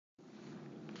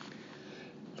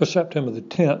For September the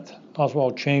 10th,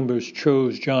 Oswald Chambers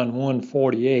chose John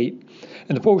 1:48,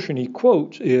 and the portion he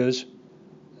quotes is,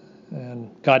 and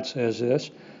God says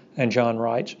this, and John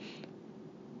writes,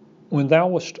 "When thou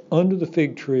wast under the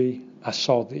fig tree, I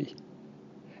saw thee."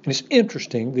 And it's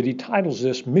interesting that he titles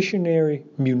this Missionary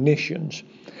Munitions.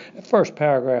 The first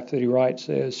paragraph that he writes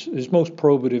is most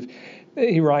probative.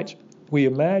 He writes, "We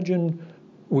imagine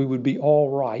we would be all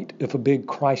right if a big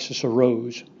crisis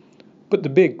arose. But the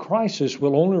big crisis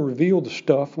will only reveal the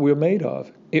stuff we're made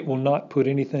of. It will not put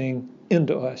anything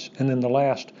into us." And then the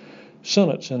last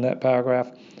sentence in that paragraph,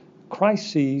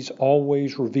 "Crises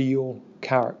always reveal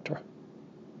character."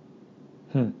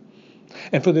 And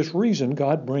for this reason,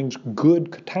 God brings good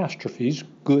catastrophes,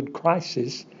 good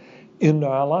crises, into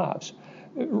our lives.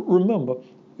 Remember,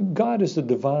 God is the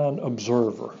divine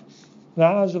observer. The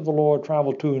eyes of the Lord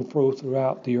travel to and fro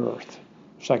throughout the earth.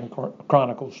 2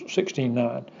 Chronicles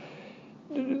 16:9.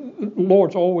 The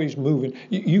Lord's always moving.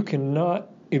 You cannot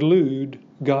elude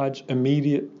God's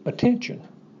immediate attention.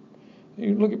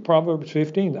 You look at Proverbs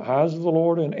 15. The eyes of the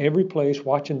Lord are in every place,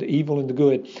 watching the evil and the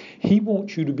good. He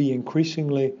wants you to be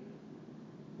increasingly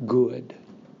good.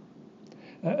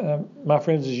 My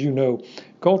friends, as you know,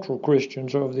 cultural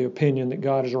Christians are of the opinion that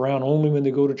God is around only when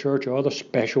they go to church or other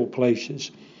special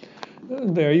places.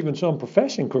 There are even some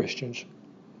professing Christians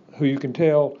who you can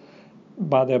tell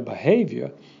by their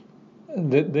behavior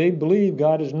that they believe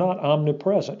God is not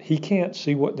omnipresent. He can't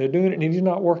see what they're doing, and He's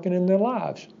not working in their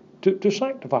lives to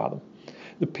sanctify them.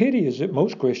 The pity is that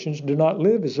most Christians do not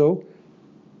live as though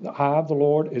the eye of the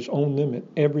Lord is on them at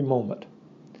every moment.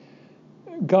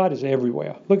 God is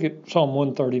everywhere. Look at Psalm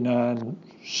 139,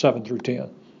 7 through 10.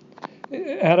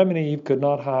 Adam and Eve could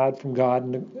not hide from God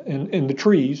in the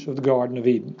trees of the Garden of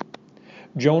Eden.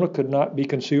 Jonah could not be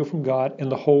concealed from God in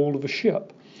the hold of a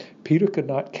ship. Peter could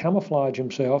not camouflage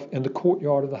himself in the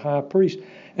courtyard of the high priest.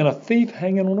 And a thief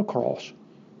hanging on a cross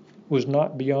was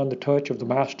not beyond the touch of the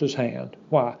Master's hand.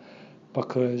 Why?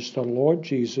 Because the Lord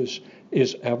Jesus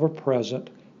is ever present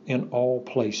in all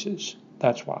places.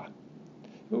 That's why.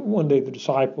 One day the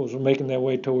disciples were making their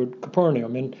way toward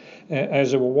Capernaum, and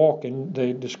as they were walking,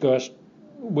 they discussed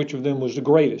which of them was the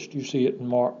greatest. You see it in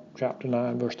Mark chapter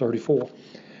 9, verse 34.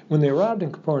 When they arrived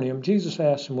in Capernaum, Jesus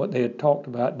asked them what they had talked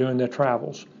about during their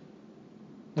travels.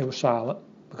 They were silent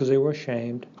because they were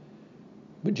ashamed,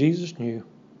 but Jesus knew.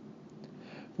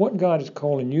 What God is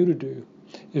calling you to do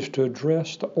is to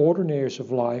address the ordinaries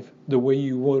of life the way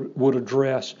you would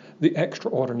address the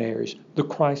extraordinaries, the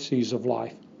crises of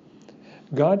life.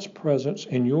 God's presence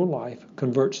in your life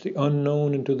converts the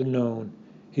unknown into the known.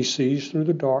 He sees through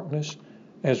the darkness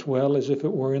as well as if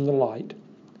it were in the light.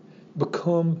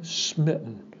 Become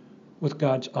smitten with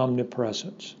God's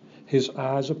omnipresence, His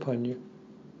eyes upon you.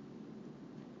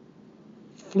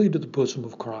 Flee to the bosom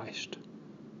of Christ.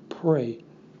 Pray,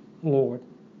 Lord,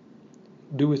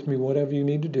 do with me whatever you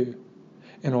need to do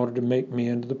in order to make me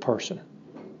into the person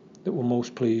that will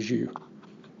most please you.